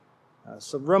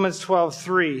So Romans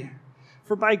 12:3,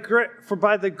 for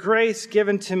by the grace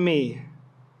given to me,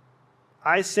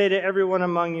 I say to everyone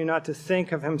among you not to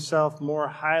think of himself more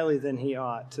highly than he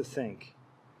ought to think,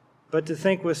 but to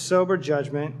think with sober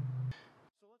judgment.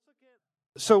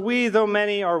 So we, though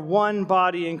many, are one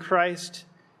body in Christ,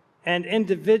 and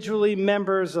individually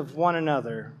members of one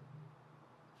another,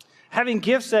 having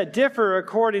gifts that differ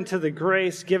according to the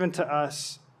grace given to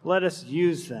us, let us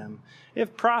use them.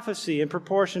 If prophecy in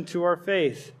proportion to our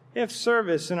faith, if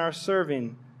service in our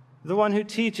serving, the one who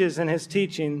teaches in his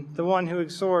teaching, the one who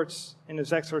exhorts in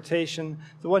his exhortation,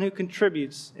 the one who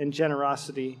contributes in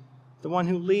generosity, the one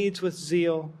who leads with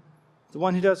zeal, the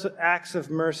one who does acts of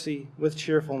mercy with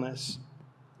cheerfulness.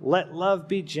 Let love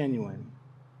be genuine.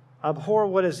 Abhor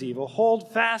what is evil.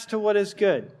 Hold fast to what is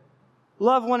good.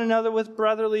 Love one another with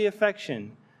brotherly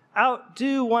affection.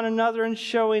 Outdo one another in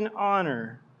showing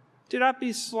honor. Do not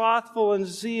be slothful in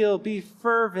zeal. Be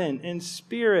fervent in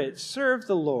spirit. Serve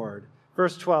the Lord.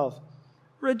 Verse 12.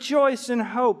 Rejoice in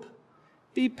hope.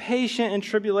 Be patient in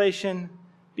tribulation.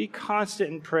 Be constant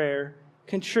in prayer.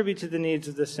 Contribute to the needs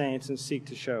of the saints and seek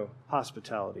to show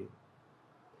hospitality.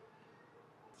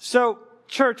 So,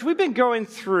 church, we've been going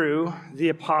through the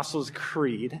Apostles'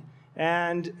 Creed.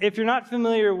 And if you're not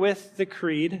familiar with the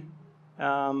Creed,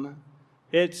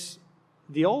 it's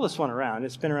the oldest one around.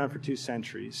 It's been around for 2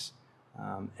 centuries.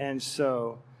 And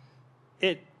so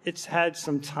it's had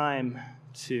some time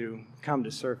to come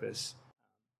to surface.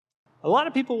 A lot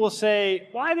of people will say,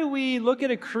 why do we look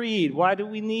at a creed? Why do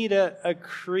we need a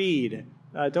creed?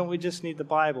 Don't we just need the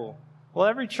Bible? Well,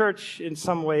 every church in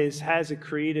some ways has a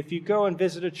creed. If you go and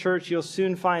visit a church, you'll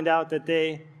soon find out that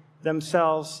they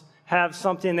themselves have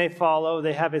something they follow.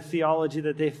 They have a theology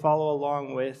that they follow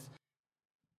along with.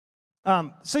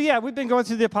 We've been going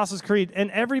through the Apostles' Creed,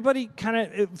 and everybody kind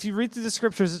of, if you read through the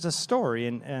scriptures, it's a story,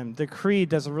 and the Creed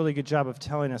does a really good job of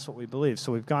telling us what we believe.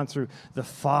 So we've gone through the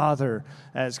Father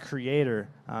as creator,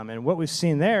 and what we've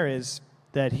seen there is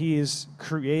that he is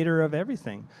creator of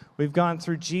everything. We've gone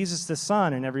through Jesus the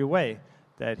Son in every way,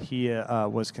 that he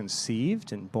was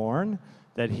conceived and born,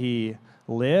 that he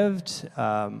lived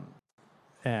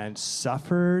and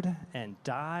suffered and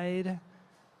died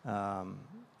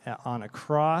on a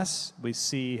cross. We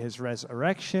see his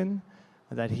resurrection,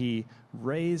 that he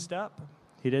raised up.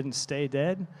 He didn't stay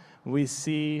dead. We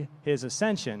see his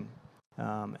ascension.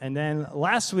 And then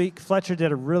last week, Fletcher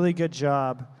did a really good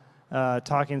job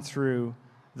talking through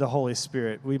the Holy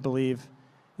Spirit. We believe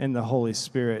in the Holy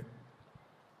Spirit.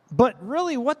 But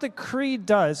really what the Creed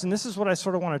does, and this is what I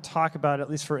sort of want to talk about, at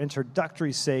least for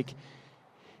introductory sake,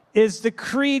 is the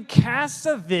Creed casts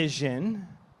a vision.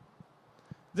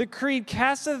 The Creed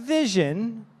casts a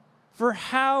vision for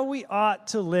how we ought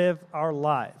to live our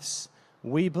lives.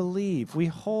 We believe, we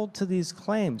hold to these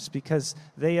claims because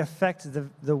they affect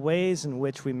the ways in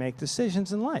which we make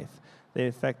decisions in life. They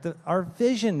affect our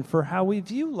vision for how we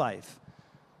view life.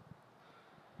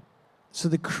 So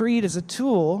the Creed is a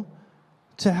tool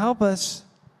to help us,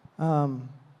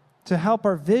 to help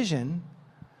our vision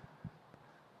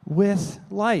with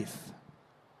life.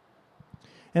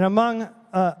 And among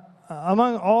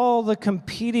all the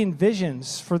competing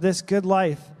visions for this good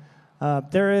life,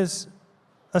 there is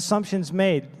assumptions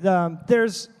made.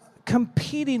 There's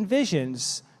competing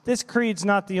visions. This creed's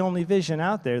not the only vision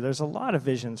out there. There's a lot of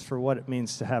visions for what it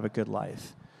means to have a good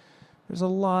life. There's a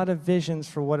lot of visions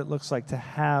for what it looks like to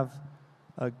have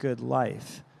a good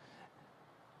life.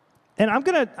 And I'm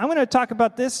gonna talk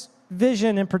about this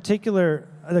vision in particular,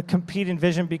 the competing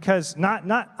vision, because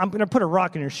I'm gonna put a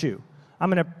rock in your shoe. I'm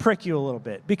going to prick you a little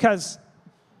bit because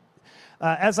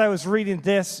as I was reading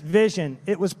this vision,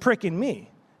 it was pricking me.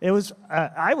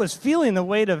 I was feeling the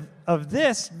weight of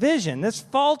this vision, this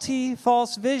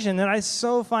false vision that I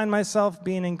so find myself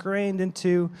being ingrained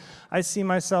into. I see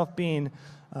myself being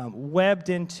webbed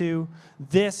into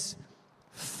this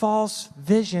false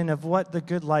vision of what the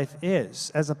good life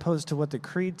is, as opposed to what the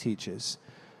Creed teaches.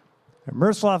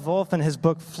 Miroslav Volf, in his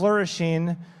book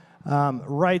Flourishing,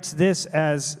 writes this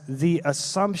as the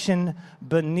assumption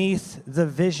beneath the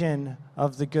vision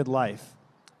of the good life.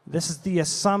 This is the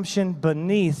assumption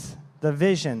beneath the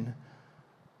vision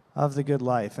of the good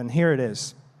life. And here it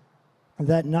is.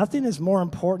 That nothing is more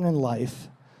important in life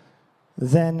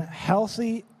than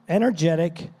healthy,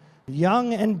 energetic,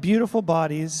 young and beautiful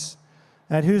bodies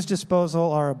at whose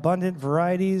disposal are abundant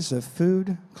varieties of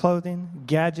food, clothing,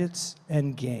 gadgets,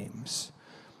 and games.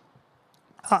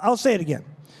 I'll say it again.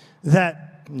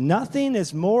 That nothing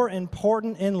is more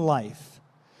important in life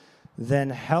than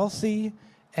healthy,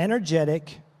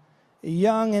 energetic,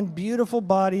 young and beautiful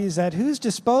bodies at whose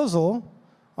disposal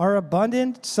are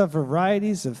abundance of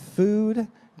varieties of food,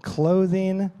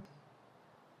 clothing.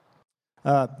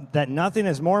 That nothing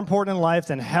is more important in life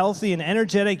than healthy and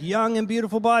energetic, young and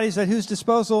beautiful bodies at whose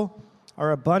disposal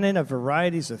are abundant of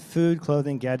varieties of food,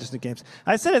 clothing, gadgets, and games.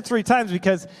 I said it 3 times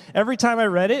because every time I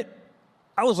read it,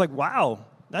 I was like, wow,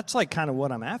 that's like kind of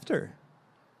what I'm after.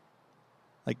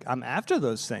 Like, I'm after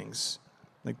those things.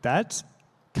 Like, that's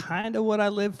kind of what I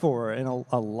live for. In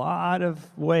a lot of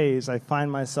ways, I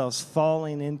find myself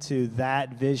falling into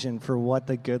that vision for what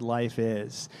the good life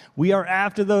is. We are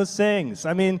after those things.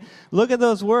 I mean, look at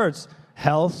those words.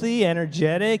 Healthy,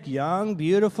 energetic, young,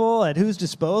 beautiful, at whose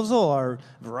disposal are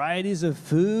varieties of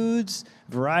foods,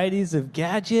 varieties of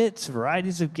gadgets,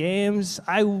 varieties of games.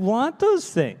 I want those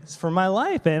things for my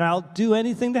life, and I'll do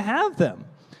anything to have them.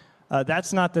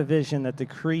 That's not the vision that the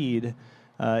Creed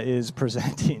is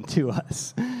presenting to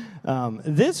us.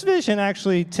 This vision,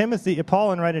 actually,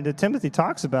 Paul, in writing to Timothy,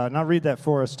 talks about, and I'll read that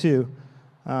for us too,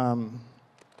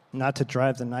 not to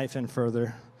drive the knife in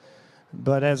further.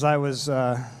 But as I was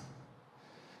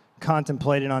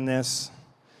contemplating on this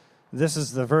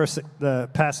is the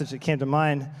passage that came to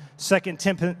mind, 2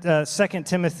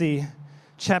 Timothy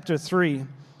chapter 3.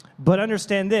 But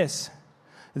understand this,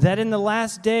 that in the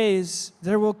last days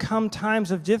there will come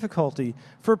times of difficulty,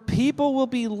 for people will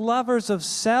be lovers of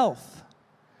self,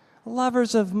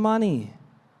 lovers of money,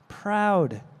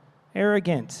 proud,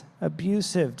 arrogant,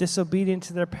 abusive, disobedient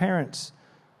to their parents,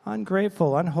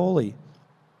 ungrateful, unholy,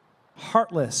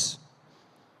 heartless,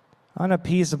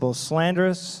 unappeasable,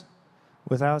 slanderous,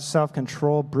 without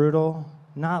self-control, brutal,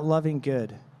 not loving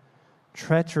good,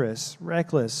 treacherous,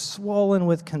 reckless, swollen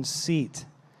with conceit,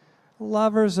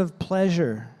 lovers of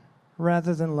pleasure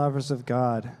rather than lovers of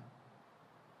God.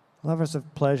 Lovers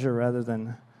of pleasure rather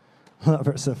than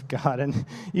lovers of God. And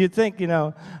you'd think,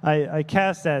 I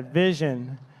cast that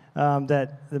vision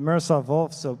that the Miroslav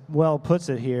Volf so well puts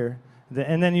it here.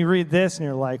 And then you read this and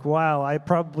you're like, wow, I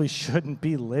probably shouldn't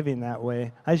be living that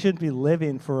way. I shouldn't be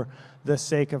living for the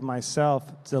sake of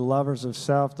myself, the lovers of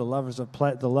self, the lovers of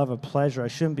the love of pleasure. I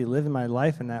shouldn't be living my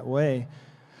life in that way.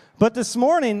 But this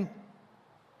morning,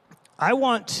 I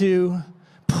want to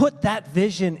put that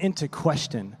vision into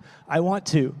question. I want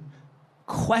to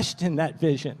question that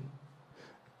vision.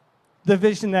 The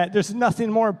vision that there's nothing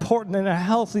more important than a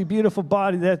healthy, beautiful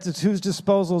body that's at whose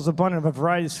disposal is abundant of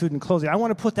varieties of food and clothing. I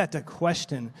want to put that to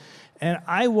question. And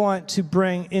I want to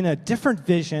bring in a different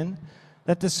vision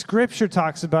that the Scripture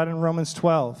talks about in Romans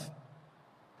 12.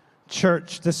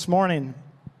 Church, this morning,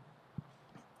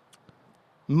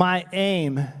 my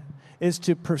aim is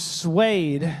to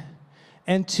persuade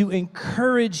and to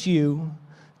encourage you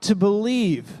to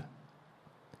believe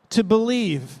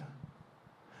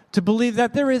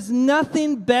that there is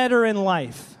nothing better in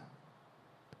life.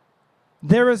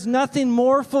 There is nothing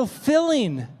more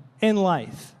fulfilling in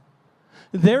life.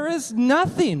 There is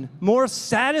nothing more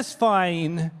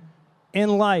satisfying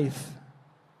in life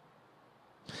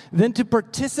than to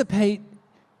participate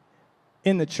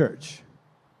in the church,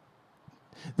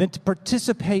 than to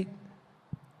participate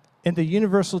in the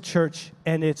universal church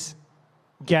and its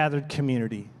gathered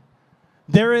community.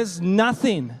 There is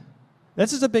nothing.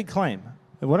 This is a big claim.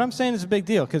 What I'm saying is a big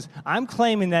deal because I'm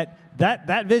claiming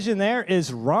that vision there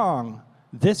is wrong.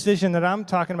 This vision that I'm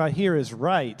talking about here is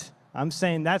right. I'm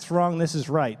saying that's wrong, this is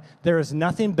right. There is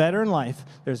nothing better in life.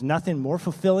 There's nothing more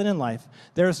fulfilling in life.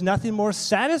 There is nothing more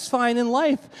satisfying in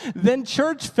life than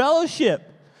church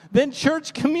fellowship, than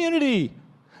church community,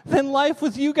 than life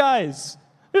with you guys.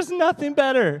 There's nothing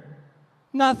better.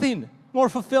 Nothing more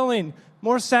fulfilling,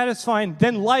 more satisfying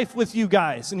than life with you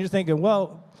guys. And you're thinking,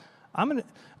 well,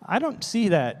 I don't see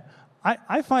that.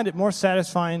 I find it more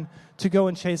satisfying to go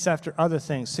and chase after other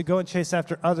things, to go and chase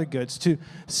after other goods, to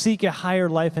seek a higher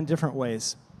life in different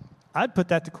ways. I'd put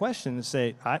that to question and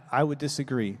say, I would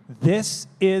disagree. This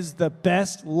is the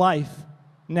best life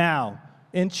now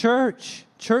in church.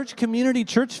 Church community,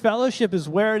 church fellowship is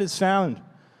where it is found.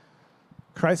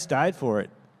 Christ died for it.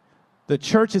 The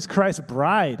church is Christ's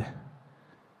bride.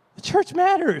 The church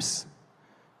matters.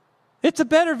 It's a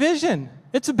better vision.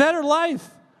 It's a better life.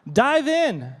 Dive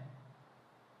in.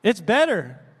 It's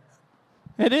better.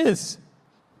 It is.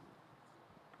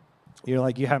 You're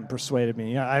like, you haven't persuaded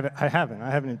me. Yeah, I haven't. I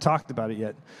haven't even talked about it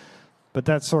yet. But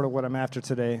that's sort of what I'm after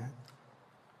today.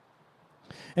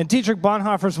 In Dietrich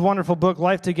Bonhoeffer's wonderful book,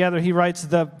 Life Together, he writes,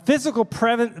 the physical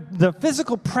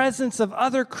presence of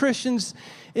other Christians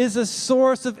is a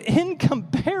source of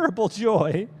incomparable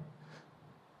joy.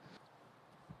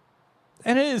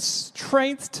 And it is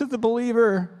strength to the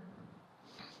believer.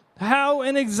 How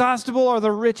inexhaustible are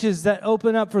the riches that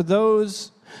open up for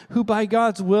those who by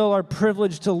God's will are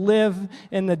privileged to live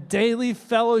in the daily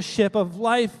fellowship of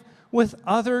life with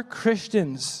other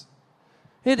Christians.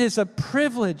 It is a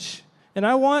privilege. And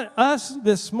I want us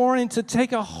this morning to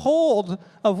take a hold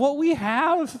of what we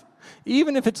have,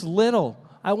 even if it's little.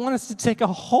 I want us to take a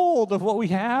hold of what we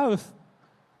have.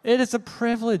 It is a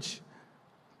privilege.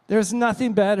 There's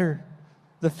nothing better.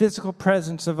 The physical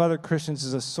presence of other Christians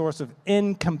is a source of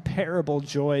incomparable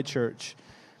joy, church.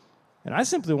 And I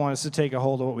simply want us to take a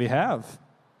hold of what we have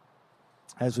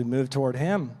as we move toward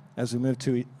Him, as we move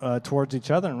towards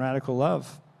each other in radical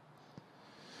love.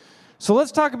 So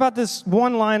let's talk about this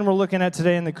one line we're looking at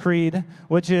today in the Creed,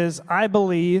 which is, I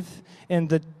believe in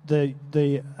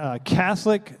the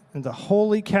Catholic, in the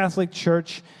Holy Catholic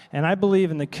Church, and I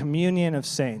believe in the communion of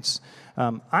saints.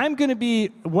 I'm going to be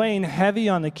weighing heavy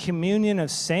on the communion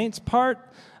of saints part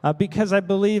because I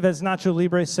believe, as Nacho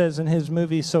Libre says in his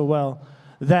movie so well,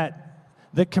 that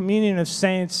the communion of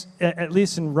saints, at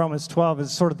least in Romans 12,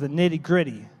 is sort of the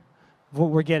nitty-gritty of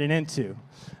what we're getting into.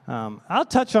 I'll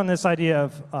touch on this idea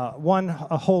of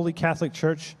a holy Catholic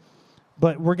church,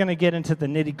 but we're going to get into the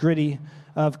nitty-gritty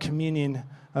of communion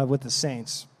with the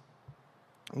saints,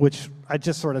 which I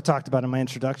just sort of talked about in my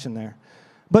introduction there.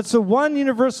 But so one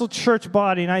universal church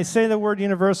body, and I say the word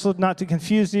universal not to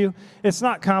confuse you. It's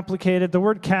not complicated. The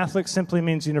word Catholic simply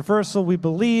means universal. We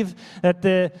believe that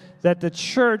the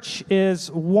church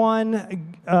is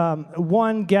one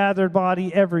gathered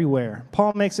body everywhere.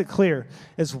 Paul makes it clear.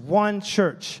 It's one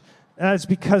church. That's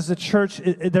because the church,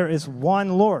 there is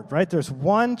one Lord, right? There's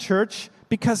one church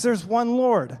because there's one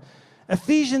Lord.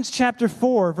 Ephesians chapter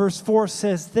 4, verse 4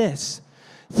 says this: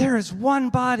 there is one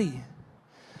body.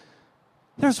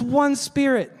 There's one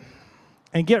Spirit.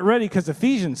 And get ready, because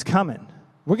Ephesians coming.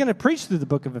 We're going to preach through the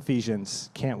book of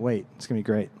Ephesians. Can't wait. It's going to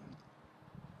be great.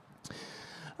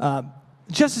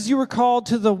 Just as you were called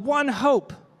to the one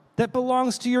hope that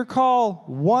belongs to your call,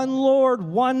 one Lord,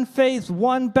 one faith,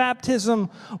 one baptism,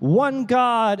 one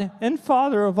God and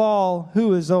Father of all,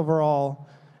 who is over all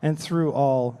and through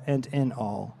all and in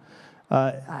all.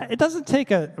 It doesn't take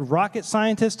a rocket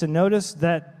scientist to notice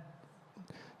that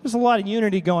there's a lot of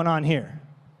unity going on here.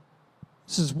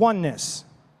 This is oneness.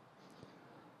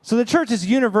 So the church is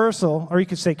universal, or you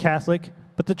could say Catholic,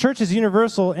 but the church is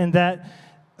universal in that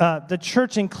the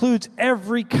church includes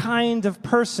every kind of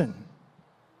person.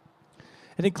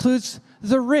 It includes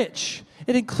the rich.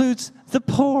 It includes the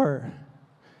poor.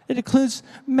 It includes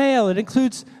male. It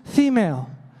includes female.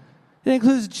 It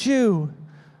includes Jew.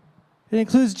 It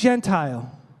includes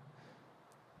Gentile.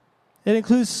 It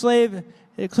includes slave. It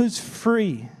includes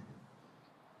free.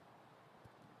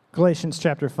 Galatians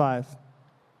chapter 5.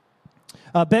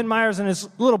 Ben Myers, in his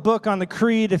little book on the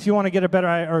Creed, if you want to get a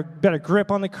better grip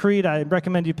on the Creed, I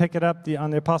recommend you pick it up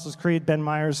on the Apostles' Creed, Ben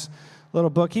Myers' little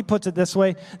book. He puts it this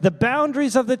way: the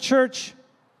boundaries of the church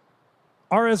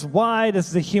are as wide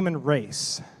as the human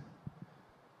race.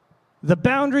 The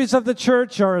boundaries of the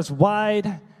church are as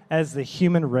wide as the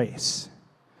human race.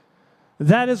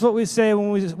 That is what we say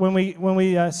when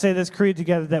we say this creed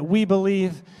together, that we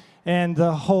believe in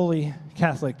the Holy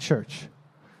Catholic Church.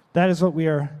 That is what we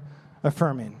are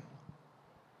affirming.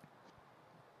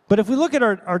 But if we look at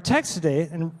our text today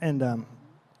in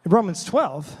Romans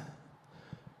 12,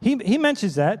 he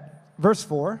mentions that, verse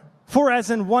 4, for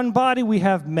as in one body we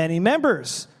have many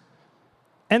members,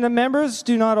 and the members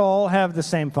do not all have the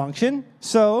same function,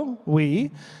 so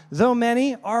we, though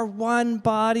many, are one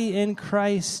body in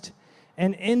Christ,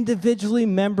 and individually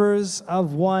members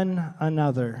of one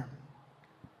another.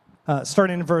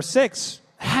 Starting in verse 6,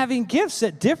 having gifts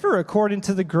that differ according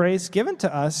to the grace given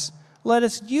to us, let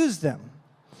us use them.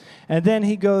 And then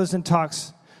he goes and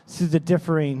talks through the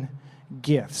differing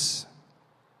gifts.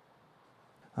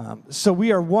 So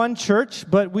we are one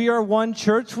church, but we are one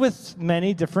church with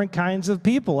many different kinds of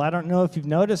people. I don't know if you've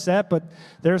noticed that, but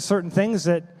there are certain things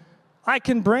that I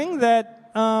can bring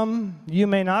that you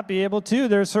may not be able to.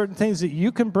 There are certain things that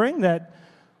you can bring that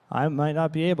I might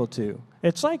not be able to.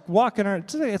 It's like walking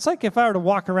around. It's like if I were to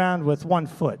walk around with 1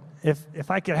 foot. If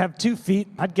I could have 2 feet,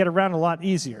 I'd get around a lot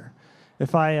easier.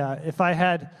 If I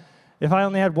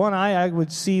only had one eye, I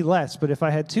would see less. But if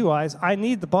I had 2 eyes, I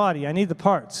need the body. I need the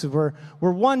parts. So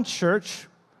we're one church,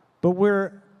 but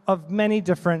we're of many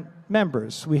different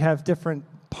members. We have different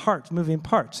parts, moving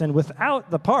parts. And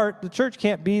without the part, the church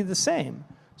can't be the same.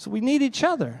 So we need each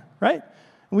other, right?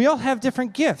 We all have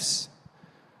different gifts.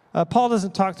 Paul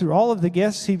doesn't talk through all of the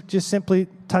gifts. He just simply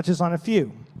touches on a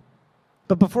few.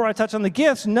 But before I touch on the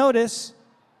gifts, notice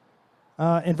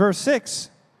in verse 6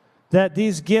 that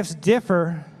these gifts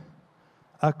differ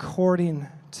according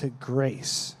to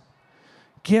grace.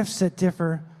 Gifts that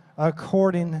differ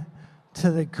according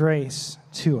to the grace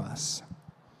to us.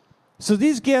 So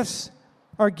these gifts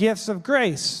are gifts of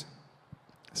grace.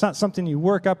 It's not something you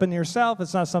work up in yourself.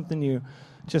 It's not something you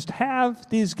just have.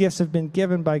 These gifts have been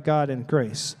given by God in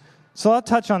grace. So I'll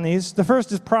touch on these. The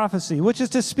first is prophecy, which is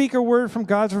to speak a word from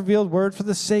God's revealed word for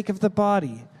the sake of the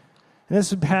body. And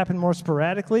this would happen more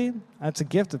sporadically. That's a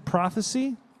gift of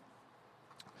prophecy.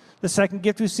 The second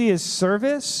gift we see is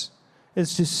service,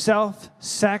 is to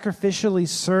self-sacrificially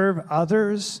serve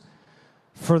others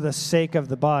for the sake of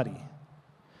the body.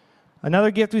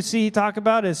 Another gift we see talk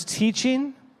about is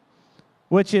teaching,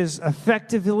 which is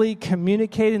effectively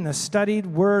communicating the studied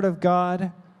word of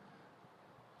God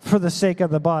for the sake of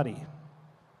the body.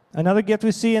 Another gift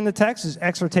we see in the text is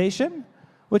exhortation,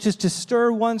 which is to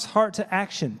stir one's heart to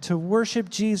action, to worship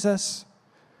Jesus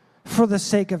for the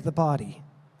sake of the body.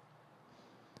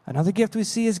 Another gift we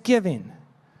see is giving,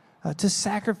 to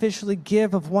sacrificially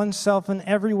give of oneself in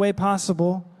every way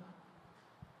possible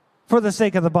for the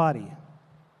sake of the body.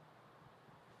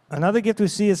 Another gift we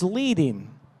see is leading,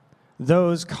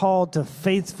 those called to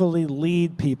faithfully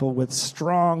lead people with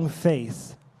strong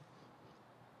faith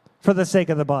for the sake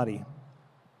of the body.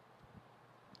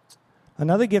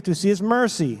 Another gift we see is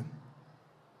mercy,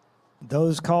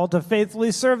 those called to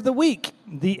faithfully serve the weak,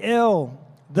 the ill,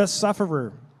 the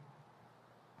sufferer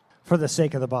for the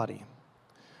sake of the body.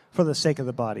 For the sake of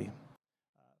the body.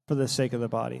 For the sake of the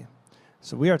body.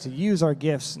 So we are to use our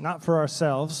gifts not for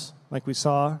ourselves, like we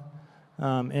saw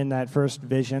in that first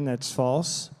vision that's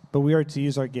false, but we are to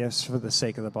use our gifts for the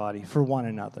sake of the body, for one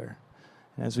another.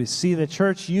 And as we see the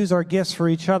church use our gifts for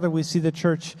each other, we see the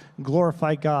church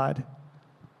glorify God.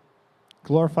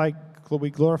 We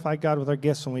glorify God with our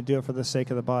gifts when we do it for the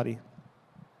sake of the body.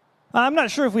 I'm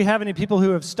not sure if we have any people who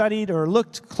have studied or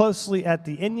looked closely at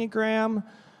the Enneagram.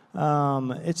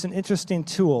 It's an interesting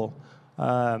tool.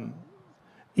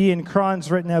 Ian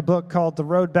Cron's written a book called The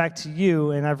Road Back to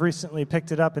You, and I've recently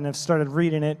picked it up and have started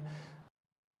reading it.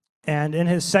 And in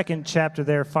his second chapter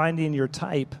there, Finding Your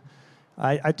Type,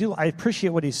 I appreciate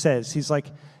what he says. He's like,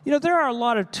 there are a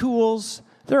lot of tools,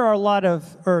 there are a lot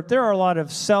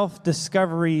of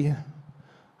self-discovery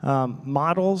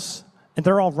models, and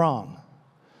they're all wrong.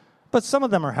 But some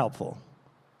of them are helpful.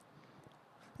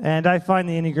 And I find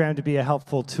the Enneagram to be a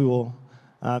helpful tool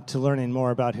to learning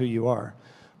more about who you are.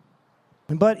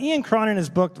 But Ian Cron, in his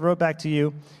book, The Road Back to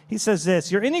You, he says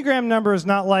this: your Enneagram number is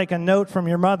not like a note from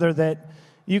your mother that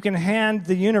you can hand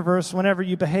the universe whenever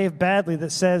you behave badly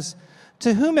that says,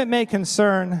 "To whom it may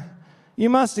concern, you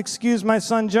must excuse my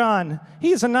son John.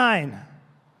 He's a 9.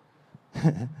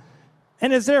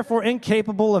 And is therefore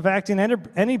incapable of acting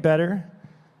any better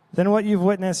than what you've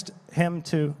witnessed him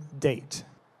to date."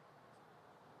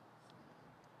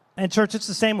 And church, it's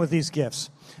the same with these gifts.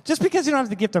 Just because you don't have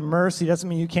the gift of mercy doesn't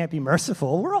mean you can't be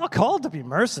merciful. We're all called to be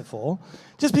merciful.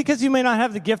 Just because you may not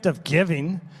have the gift of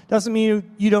giving doesn't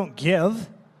mean you don't give.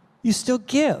 You still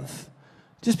give.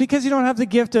 Just because you don't have the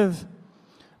gift of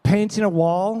painting a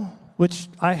wall, which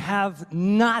I have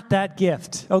not that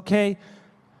gift, okay?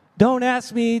 Don't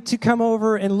ask me to come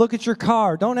over and look at your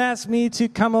car. Don't ask me to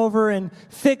come over and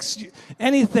fix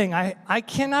anything. I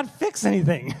cannot fix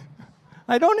anything.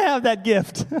 I don't have that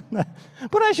gift.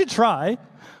 But I should try.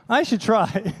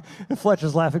 And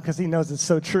Fletcher's laughing because he knows it's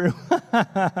so true.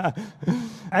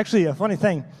 Actually, a funny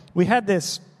thing. We had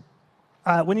this,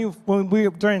 during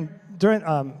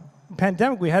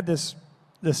pandemic, we had this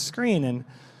screen,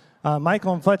 and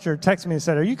Michael and Fletcher texted me and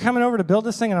said, "Are you coming over to build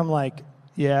this thing?" And I'm like,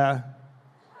 "Yeah."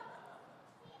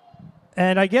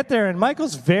 And I get there, and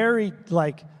Michael's very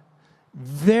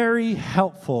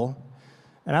helpful,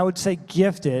 and I would say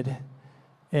gifted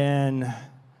in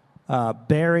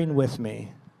bearing with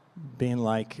me, being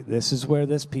like, "This is where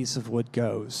this piece of wood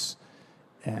goes,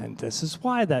 and this is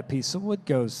why that piece of wood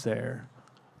goes there."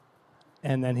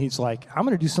 And then he's like, "I'm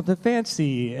going to do something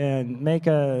fancy and make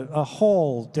a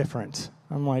hole different."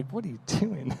 I'm like, "What are you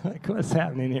doing? What's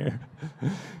happening here?"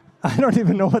 I don't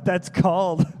even know what that's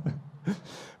called.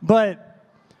 But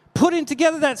putting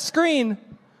together that screen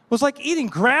was like eating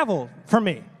gravel for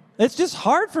me. It's just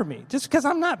hard for me, just because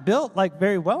I'm not built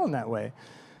very well in that way.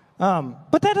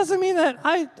 But that doesn't mean that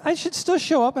I should still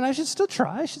show up and I should still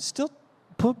try. I should still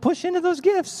push into those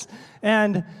gifts.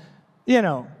 And,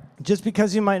 just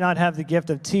because you might not have the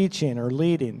gift of teaching or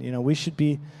leading, we should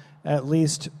be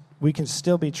we can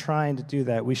still be trying to do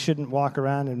that. We shouldn't walk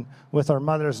around and with our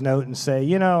mother's note and say,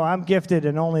 "I'm gifted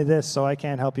in only this, so I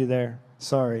can't help you there.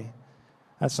 Sorry."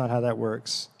 That's not how that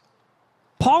works.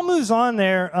 Paul moves on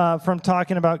there from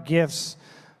talking about gifts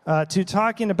to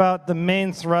talking about the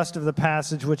main thrust of the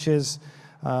passage, which is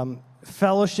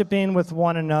fellowshipping with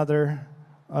one another,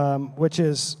 which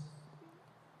is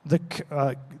the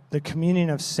communion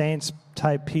of saints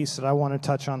type piece that I want to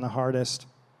touch on the hardest.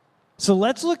 So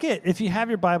let's look at, if you have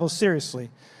your Bible,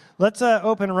 seriously, let's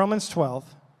open Romans 12,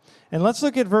 and let's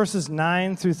look at verses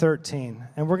 9 through 13,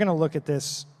 and we're going to look at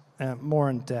this more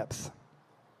in depth.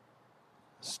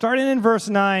 Starting in verse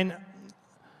 9,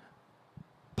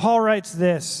 Paul writes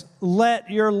this,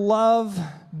 "Let your love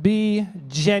be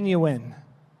genuine.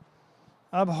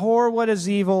 Abhor what is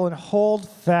evil and hold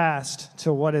fast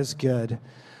to what is good.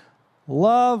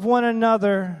 Love one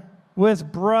another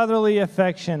with brotherly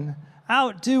affection.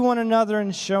 Outdo one another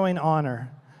in showing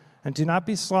honor. And do not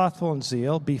be slothful in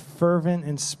zeal. Be fervent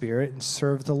in spirit and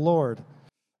serve the Lord.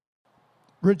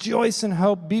 Rejoice in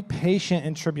hope. Be patient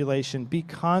in tribulation. Be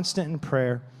constant in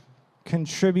prayer.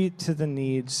 Contribute to the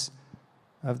needs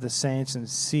of the saints and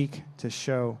seek to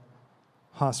show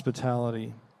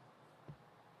hospitality."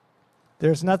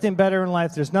 There's nothing better in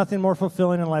life. There's nothing more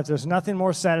fulfilling in life. There's nothing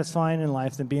more satisfying in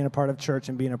life than being a part of church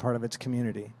and being a part of its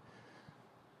community.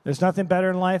 There's nothing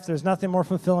better in life. There's nothing more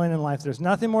fulfilling in life. There's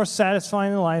nothing more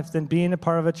satisfying in life than being a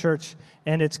part of a church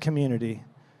and its community.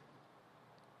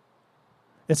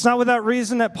 It's not without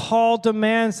reason that Paul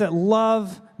demands that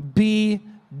love be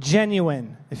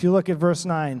genuine. If you look at verse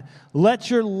 9, let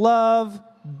your love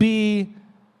be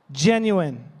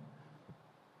genuine.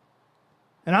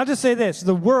 And I'll just say this,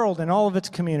 the world and all of its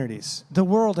communities, the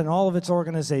world and all of its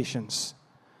organizations,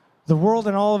 the world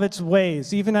in all of its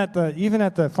ways, even at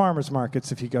the farmers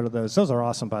markets, if you go to those. Those are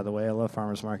awesome, by the way. I love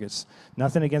farmers markets.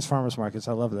 Nothing against farmers markets.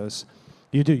 I love those.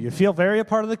 You do. You feel very a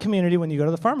part of the community when you go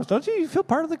to the farmers. Don't you? You feel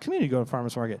part of the community go to the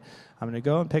farmers market. I'm going to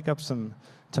go and pick up some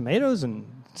tomatoes and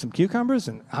some cucumbers,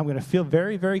 and I'm going to feel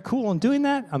very, very cool in doing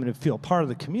that. I'm going to feel part of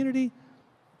the community.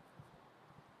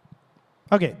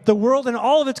 Okay, the world and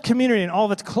all of its community and all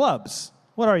of its clubs.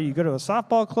 What are you? You go to a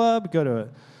softball club, go to a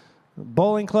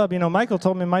bowling club. You know, Michael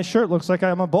told me my shirt looks like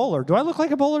I'm a bowler. Do I look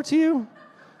like a bowler to you?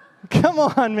 Come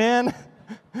on, man.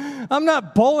 I'm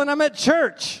not bowling, I'm at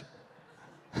church.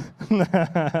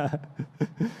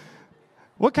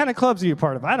 What kind of clubs are you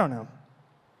part of? I don't know.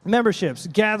 Memberships,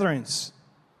 gatherings.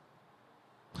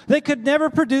 They could never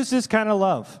produce this kind of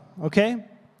love, okay?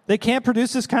 They can't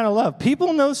produce this kind of love. People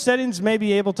in those settings may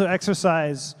be able to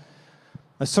exercise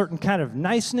a certain kind of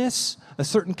niceness, a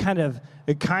certain kind of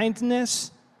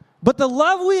kindness, but the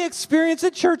love we experience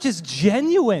at church is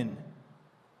genuine.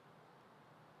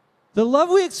 The love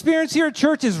we experience here at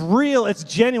church is real. It's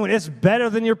genuine. It's better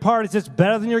than your parties. It's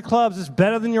better than your clubs. It's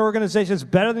better than your organization. It's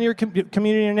better than your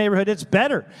community and neighborhood. It's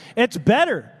better. It's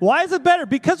better. Why is it better?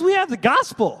 Because we have the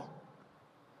gospel.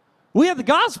 We have the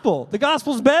gospel. The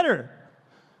gospel's better.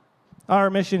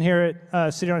 Our mission here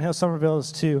at City on Hill Somerville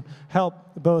is to help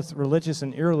both religious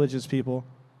and irreligious people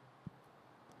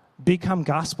become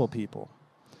gospel people.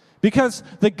 Because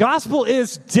the gospel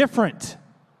is different.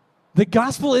 The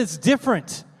gospel is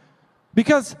different.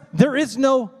 Because there is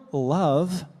no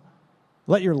love.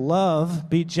 Let your love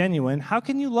be genuine. How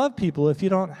can you love people if you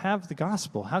don't have the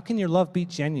gospel? How can your love be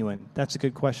genuine? That's a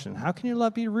good question. How can your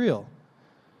love be real?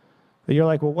 But you're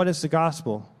like, well, what is the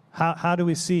gospel? How do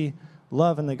we see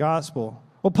love in the gospel?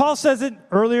 Well, Paul says it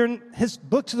earlier in his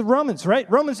book to the Romans, right?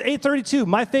 Romans 8:32,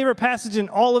 my favorite passage in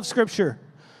all of Scripture.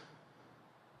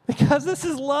 Because this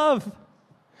is love.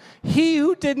 He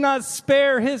who did not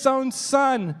spare his own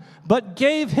son, but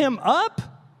gave him up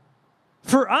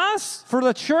for us, for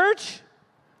the church,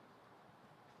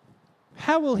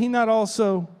 how will he not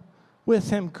also with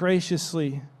him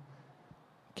graciously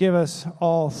give us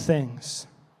all things?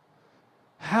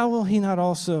 How will he not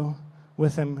also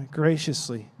with him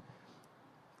graciously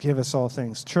give us all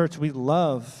things? Church, we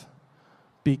love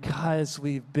because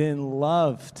we've been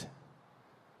loved.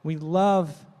 We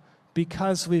love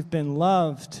because we've been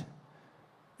loved.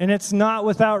 And it's not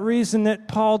without reason that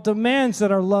Paul demands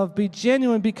that our love be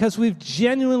genuine, because we've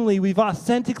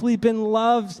authentically been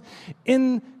loved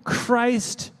in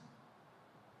Christ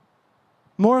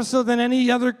more so than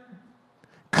any other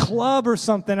club or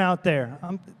something out there.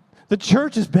 The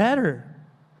church is better.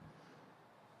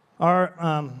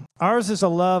 Ours is a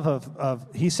love of,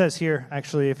 he says here,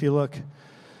 actually, if you look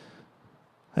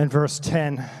in verse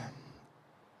 10,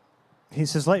 he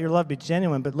says, let your love be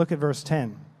genuine, but look at verse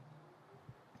 10.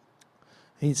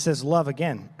 He says love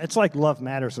again. It's like love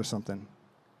matters or something.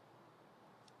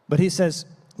 But he says,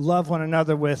 love one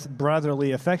another with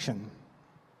brotherly affection.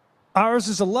 Ours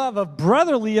is a love of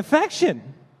brotherly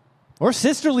affection. Or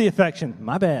sisterly affection.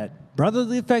 My bad.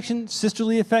 Brotherly affection,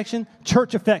 sisterly affection,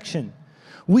 church affection.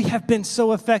 We have been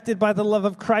so affected by the love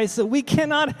of Christ that we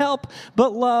cannot help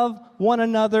but love one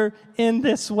another in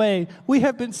this way. We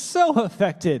have been so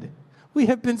affected. We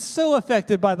have been so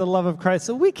affected by the love of Christ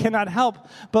that we cannot help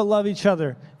but love each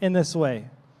other in this way.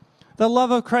 The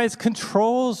love of Christ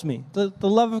controls me. The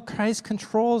love of Christ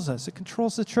controls us. It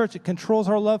controls the church. It controls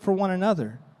our love for one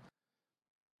another.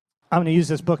 I'm going to use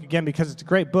this book again because it's a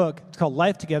great book. It's called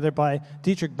Life Together by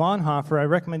Dietrich Bonhoeffer. I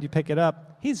recommend you pick it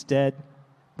up. He's dead,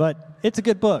 but it's a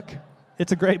good book.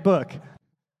 It's a great book.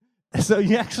 So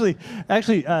you actually,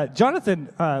 Jonathan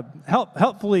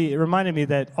helpfully reminded me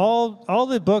that all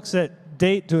the books that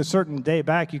date to a certain day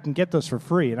back, you can get those for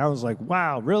free. And I was like,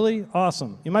 wow, really?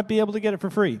 Awesome. You might be able to get it for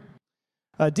free.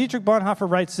 Dietrich Bonhoeffer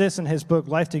writes this in his book,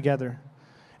 Life Together.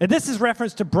 And this is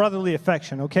reference to brotherly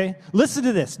affection, okay? Listen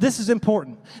to this. This is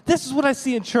important. This is what I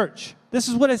see in church. This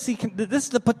is what I see. This is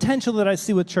the potential that I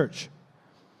see with church.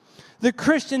 The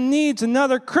Christian needs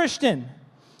another Christian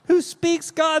who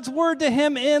speaks God's word to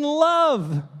him in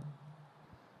love.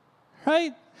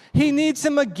 Right? He needs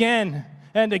him again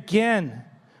and again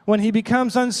when he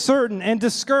becomes uncertain and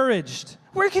discouraged.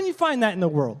 Where can you find that in the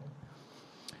world?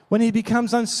 When he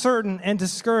becomes uncertain and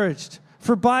discouraged.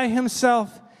 For by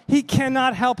himself, he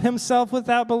cannot help himself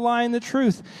without belying the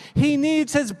truth. He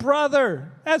needs his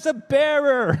brother as a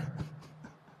bearer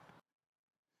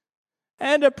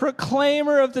and a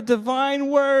proclaimer of the divine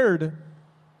word.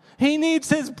 He needs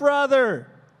his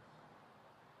brother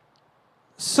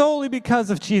solely because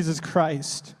of Jesus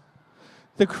Christ.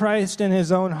 The Christ in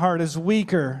his own heart is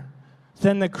weaker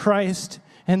than the Christ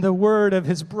and the word of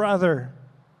his brother.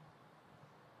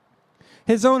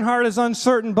 His own heart is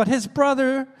uncertain, but his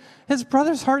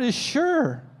brother's heart is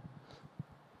sure.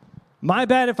 My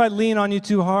bad if I lean on you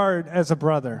too hard as a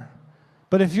brother.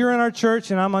 But if you're in our church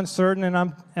and I'm uncertain and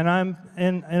I'm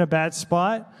in a bad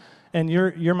spot, and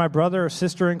you're my brother or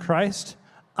sister in Christ,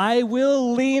 I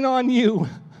will lean on you.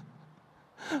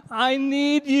 I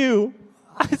need you.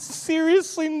 I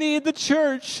seriously need the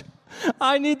church.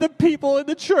 I need the people in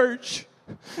the church.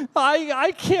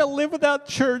 I can't live without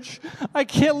church. I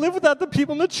can't live without the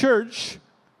people in the church.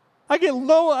 I get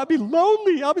low. I'll be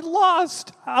lonely. I'll be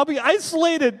lost. I'll be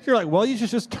isolated. You're like, well, you should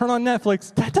just turn on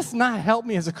Netflix. That does not help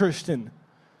me as a Christian.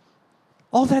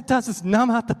 All that does is numb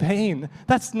out the pain.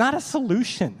 That's not a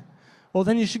solution. Well,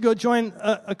 then you should go join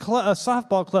a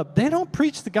softball club. They don't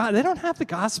preach the God. They don't have the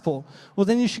gospel. Well,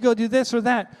 then you should go do this or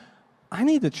that. I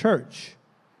need the church.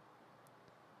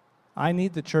 I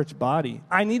need the church body.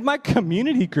 I need my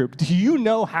community group. Do you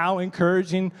know how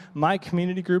encouraging my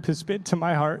community group has been to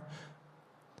my heart?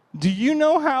 Do you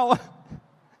know how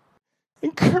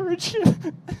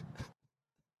encouraging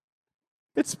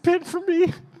it's been for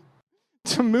me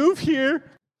to move here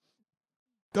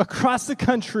across the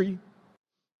country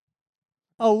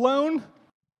alone?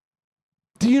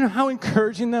 Do you know how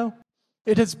encouraging, though,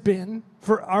 it has been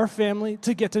for our family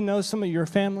to get to know some of your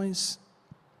families?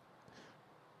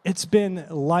 It's been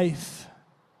life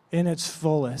in its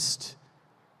fullest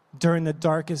during the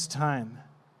darkest time.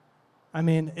 I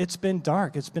mean, it's been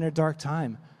dark. It's been a dark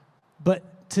time.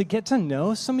 But to get to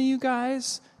know some of you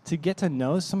guys, to get to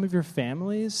know some of your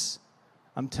families,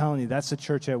 I'm telling you, that's a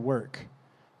church at work.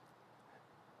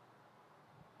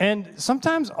 And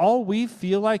sometimes all we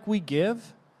feel like we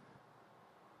give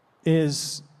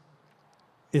is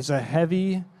a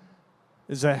heaviness.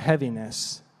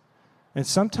 And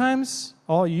sometimes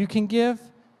all you can give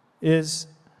is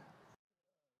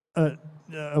a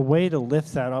way to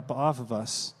lift that up off of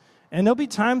us. And there'll be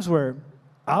times where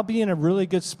I'll be in a really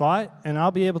good spot and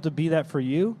I'll be able to be that for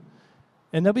you.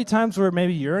 And there'll be times where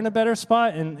maybe you're in a better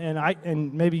spot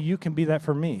and maybe you can be that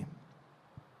for me.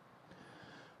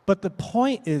 But the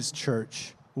point is,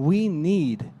 church, we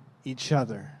need each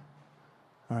other.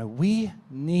 All right, we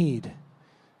need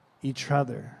each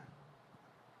other.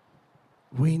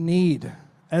 We need,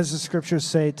 as the scriptures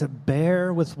say, to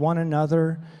bear with one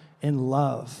another in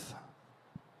love.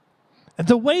 And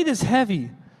the weight is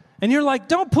heavy. And you're like,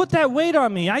 don't put that weight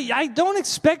on me. I don't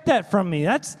expect that from me.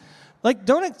 That's like,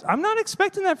 I'm not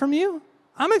expecting that from you.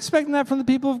 I'm expecting that from the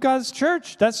people of God's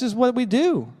church. That's just what we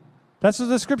do. That's what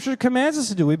the scripture commands us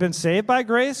to do. We've been saved by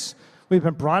grace. We've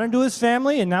been brought into his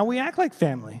family, and now we act like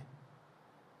family.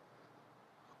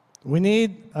 We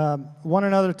need one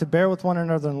another to bear with one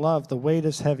another in love. The weight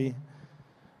is heavy.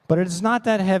 But it is not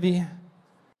that heavy.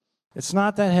 It's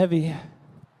not that heavy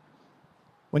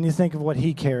when you think of what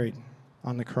he carried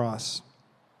on the cross.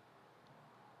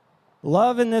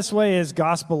 Love in this way is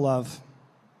gospel love.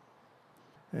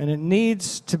 And it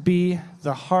needs to be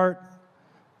the heart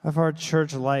of our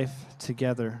church life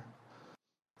together.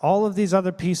 All of these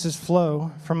other pieces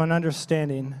flow from an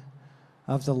understanding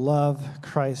of the love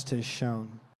Christ has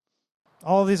shown.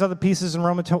 All of these other pieces in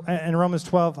Romans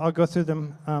 12, I'll go through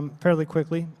them fairly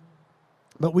quickly.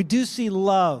 But we do see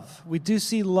love. We do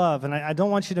see love. And I don't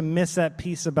want you to miss that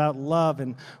piece about love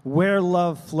and where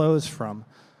love flows from.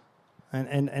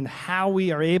 And how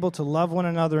we are able to love one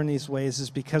another in these ways is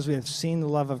because we have seen the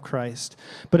love of Christ.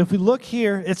 But if we look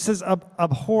here, it says,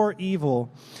 abhor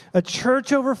evil. A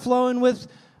church overflowing with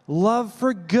love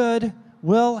for good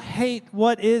will hate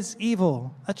what is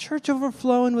evil. A church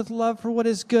overflowing with love for what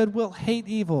is good will hate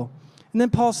evil. And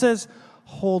then Paul says,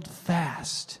 hold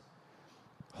fast.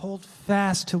 Hold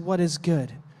fast to what is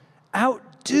good.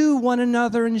 Outdo one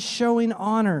another in showing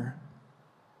honor.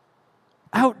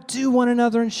 Outdo one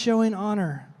another in showing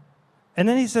honor. And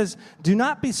then he says, do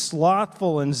not be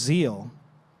slothful in zeal,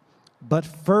 but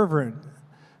fervent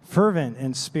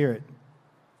in spirit.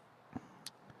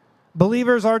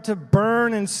 Believers are to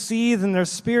burn and seethe in their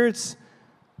spirits,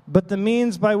 but the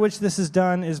means by which this is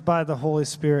done is by the Holy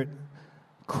Spirit.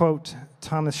 Quote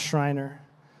Thomas Schreiner.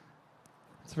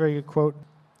 It's a very good quote.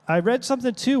 I read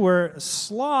something too where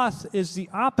sloth is the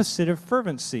opposite of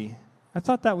fervency. I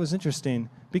thought that was interesting.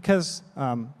 Because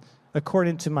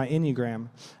according to my Enneagram,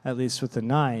 at least with the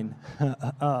 9,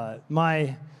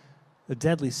 the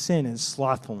deadly sin is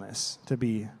slothfulness, to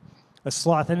be a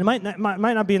sloth. And it might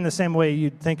not be in the same way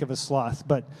you'd think of a sloth,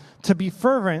 but to be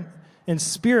fervent in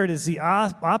spirit is the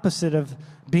opposite of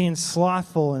being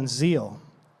slothful in zeal.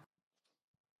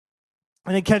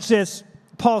 And then catch this,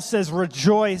 Paul says,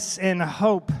 rejoice in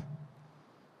hope.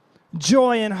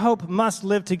 Joy and hope must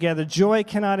live together. Joy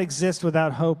cannot exist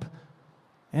without hope.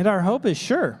 And our hope is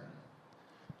sure.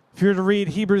 If you were to read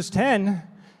Hebrews 10,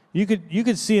 you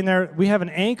could see in there, we have an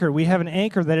anchor. We have an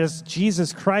anchor that is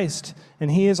Jesus Christ,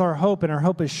 and he is our hope, and our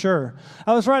hope is sure.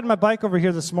 I was riding my bike over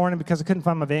here this morning because I couldn't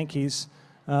find my van keys,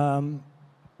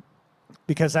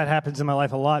 because that happens in my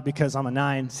life a lot because I'm a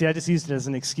 9. See, I just used it as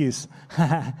an excuse.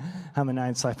 I'm a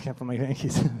 9, so I can't find my van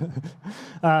keys.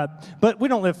 But we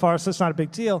don't live far, so it's not a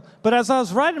big deal. But as I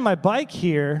was riding my bike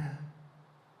here,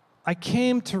 I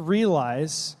came to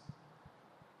realize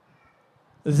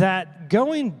that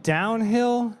going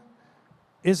downhill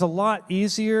is a lot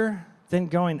easier than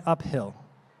going uphill.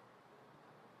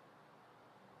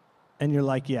 And you're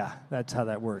like, yeah, that's how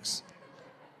that works.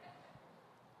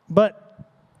 But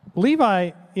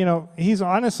Levi, he's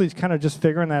honestly kind of just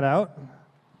figuring that out.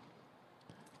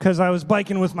 Because I was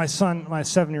biking with my son, my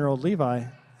 7-year-old Levi,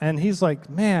 and he's like,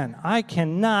 man, I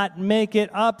cannot make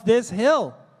it up this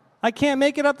hill. I can't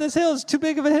make it up this hill. It's too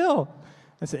big of a hill.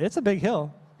 I said, it's a big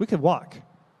hill. We could walk,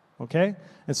 okay?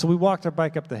 And so we walked our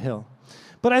bike up the hill.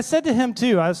 But I said to him,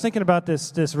 too, I was thinking about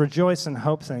this rejoice and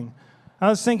hope thing. I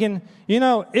was thinking,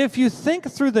 if you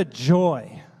think through the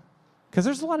joy, because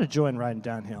there's a lot of joy in riding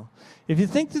downhill. If you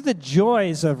think through the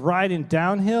joys of riding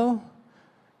downhill,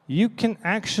 you can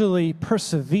actually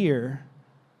persevere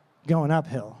going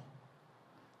uphill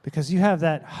because you have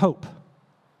that hope.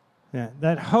 Yeah,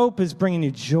 that hope is bringing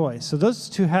you joy. So those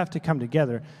two have to come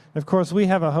together. Of course, we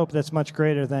have a hope that's much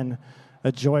greater than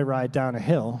a joy ride down a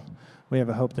hill. We have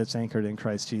a hope that's anchored in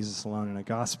Christ Jesus alone in a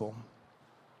gospel.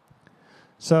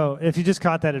 So if you just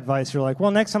caught that advice, you're like,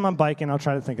 well, next time I'm biking, I'll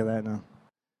try to think of that now.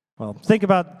 Well, think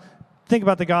about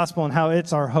the gospel and how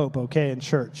it's our hope, okay, in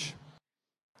church.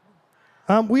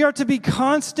 We are to be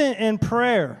constant in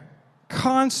prayer.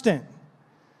 Constant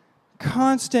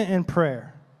in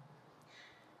prayer.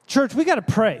 Church, we got to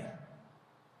pray.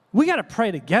 We got to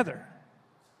pray together.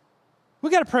 We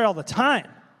got to pray all the time.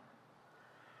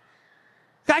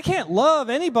 I can't love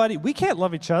anybody. We can't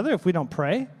love each other if we don't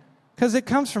pray, because it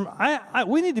comes from,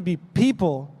 we need to be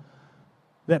people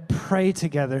that pray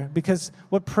together, because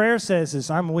what prayer says is,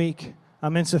 I'm weak,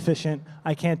 I'm insufficient,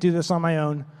 I can't do this on my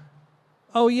own.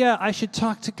 Oh yeah, I should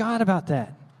talk to God about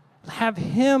that. Have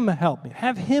him help me.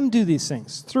 Have him do these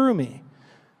things through me.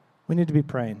 We need to be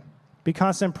praying. Be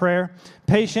constant in prayer.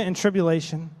 Patient in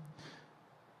tribulation.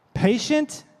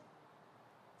 Patient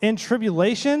in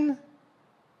tribulation?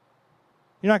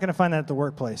 You're not going to find that at the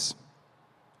workplace.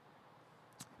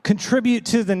 Contribute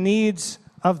to the needs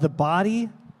of the body.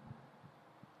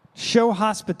 Show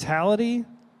hospitality.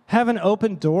 Have an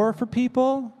open door for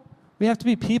people. We have to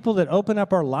be people that open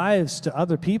up our lives to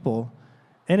other people.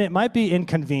 And it might be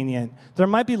inconvenient. There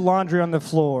might be laundry on the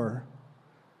floor.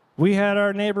 We had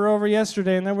our neighbor over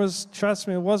yesterday, and trust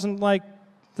me, it wasn't like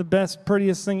the best,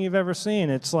 prettiest thing you've ever seen.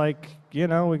 It's like,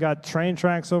 we got train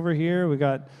tracks over here, we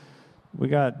got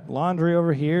laundry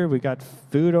over here, we got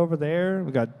food over there,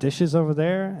 we got dishes over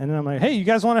there, and then I'm like, hey, you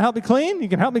guys want to help me clean? You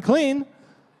can help me clean.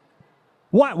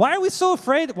 Why are we so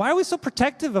afraid? Why are we so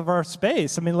protective of our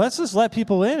space? I mean, let's just let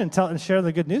people in and share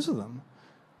the good news with them.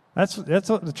 That's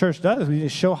what the church does. We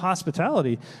just show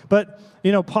hospitality. But,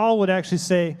 Paul would actually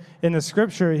say in the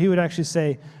scripture, he would actually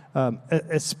say,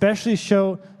 especially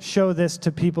show this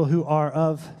to people who are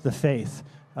of the faith.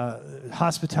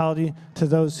 Hospitality to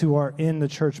those who are in the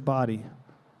church body.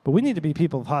 But we need to be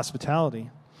people of hospitality.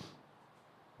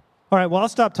 All right, well, I'll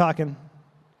stop talking.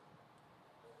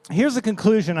 Here's the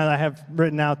conclusion that I have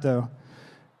written out, though,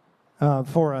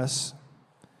 for us.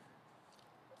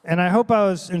 And I hope I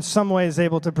was in some ways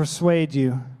able to persuade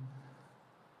you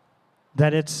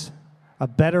that it's a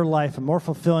better life, a more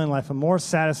fulfilling life, a more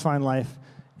satisfying life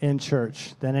in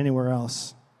church than anywhere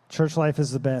else. Church life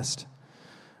is the best.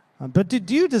 But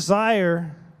do you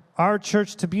desire our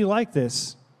church to be like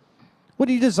this? What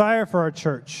do you desire for our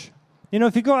church? You know,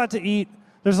 if you go out to eat,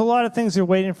 there's a lot of things you're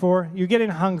waiting for. You're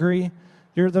getting hungry.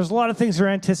 There's a lot of things you're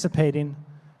anticipating,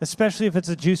 especially if it's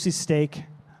a juicy steak.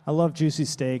 I love juicy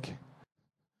steak.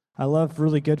 I love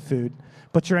really good food.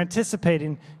 But you're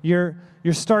anticipating, you're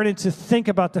starting to think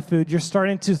about the food. You're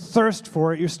starting to thirst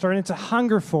for it. You're starting to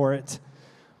hunger for it.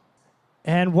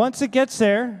 And once it gets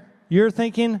there, you're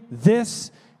thinking,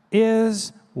 this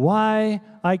is why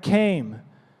I came.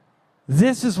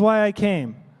 This is why I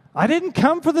came. I didn't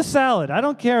come for the salad. I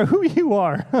don't care who you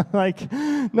are. Like,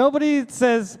 nobody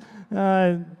says,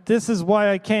 this is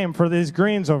why I came for these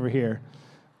greens over here.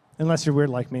 Unless you're weird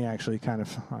like me, actually, kind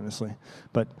of, honestly.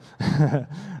 But,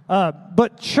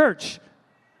 but church,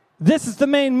 this is the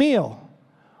main meal.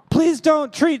 Please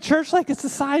don't treat church like it's a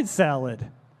side salad.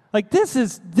 Like, this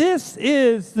is the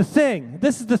thing.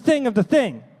 This is the thing of the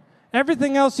thing.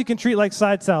 Everything else you can treat like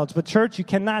side salads, but church you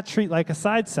cannot treat like a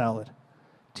side salad.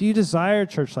 Do you desire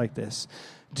church like this?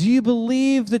 Do you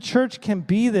believe the church can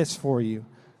be this for you?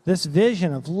 This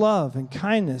vision of love and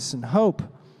kindness and hope?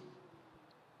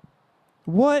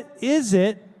 What is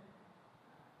it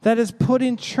that is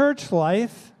putting church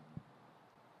life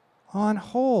on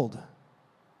hold?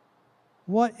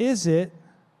 What is it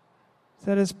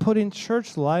that is putting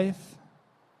church life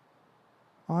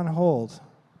on hold?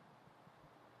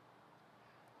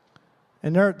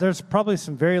 And there's probably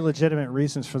some very legitimate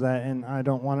reasons for that, and I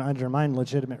don't want to undermine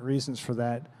legitimate reasons for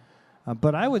that.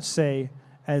 But I would say,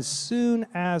 as soon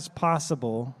as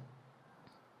possible,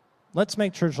 let's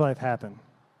make church life happen.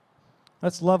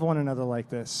 Let's love one another like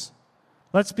this.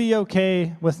 Let's be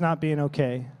okay with not being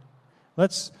okay.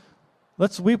 Let's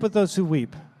weep with those who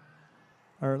weep.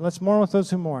 Or let's mourn with those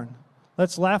who mourn.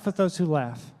 Let's laugh with those who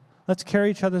laugh. Let's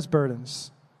carry each other's burdens.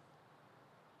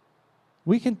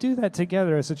 We can do that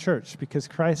together as a church because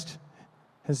Christ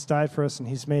has died for us and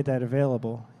he's made that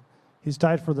available. He's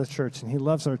died for the church and he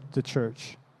loves the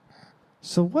church.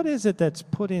 So what is it that's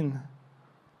putting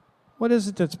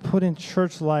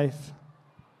church life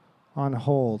on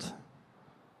hold?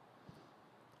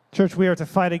 Church, we are to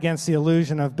fight against the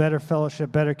illusion of better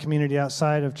fellowship, better community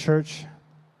outside of church,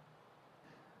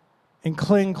 and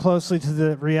cling closely to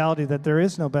the reality that there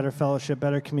is no better fellowship,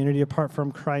 better community apart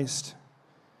from Christ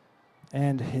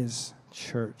and his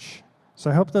church. So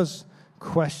I hope those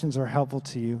questions are helpful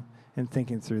to you in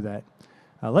thinking through that.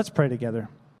 Let's pray together.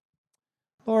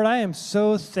 Lord, I am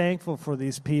so thankful for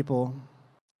these people.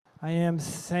 I am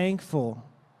thankful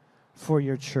for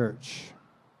your church.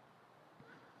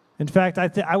 In fact,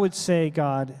 I would say,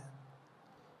 God,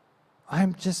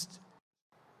 I'm just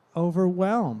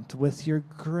overwhelmed with your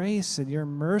grace and your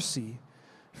mercy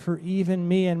for even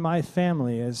me and my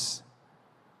family, as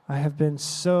I have been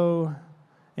so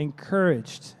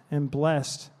encouraged and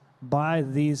blessed by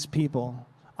these people.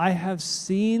 I have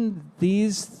seen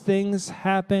these things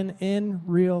happen in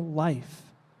real life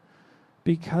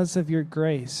because of your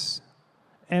grace.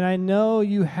 And I know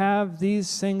you have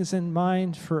these things in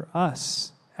mind for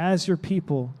us as your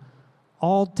people,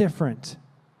 all different.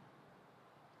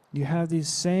 You have these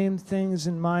same things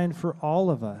in mind for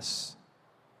all of us.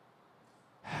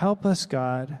 Help us,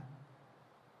 God,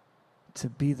 to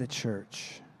be the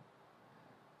church.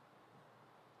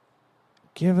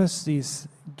 Give us these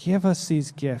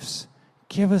gifts.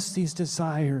 Give us these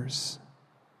desires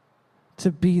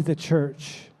to be the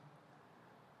church,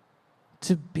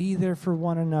 to be there for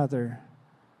one another,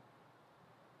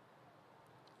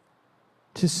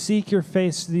 to seek your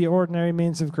face through the ordinary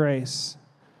means of grace,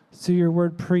 through your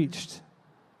word preached,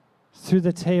 through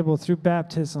the table, through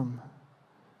baptism,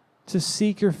 to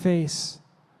seek your face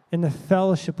in the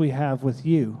fellowship we have with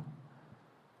you.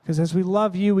 Because as we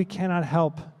love you, we cannot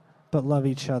help but love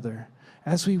each other.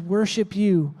 As we worship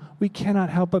you, we cannot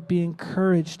help but be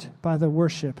encouraged by the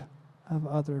worship of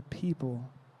other people.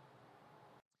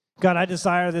 God, I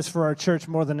desire this for our church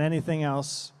more than anything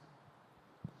else.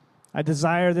 I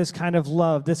desire this kind of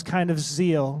love, this kind of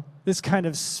zeal, this kind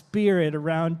of spirit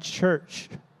around church.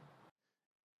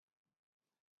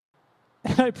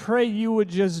 And I pray you would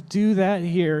just do that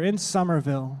here in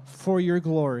Somerville for your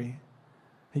glory.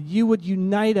 That you would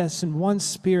unite us in one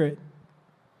spirit,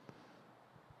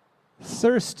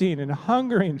 thirsting and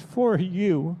hungering for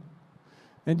you,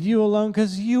 And you alone,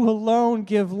 because you alone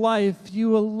give life.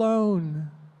 You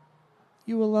alone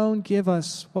give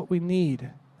us what we need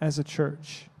as a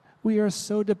church. We are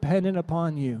so dependent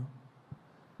upon you.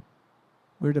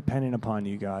 We're dependent upon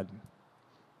you, God.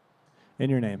 In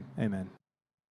your name, amen.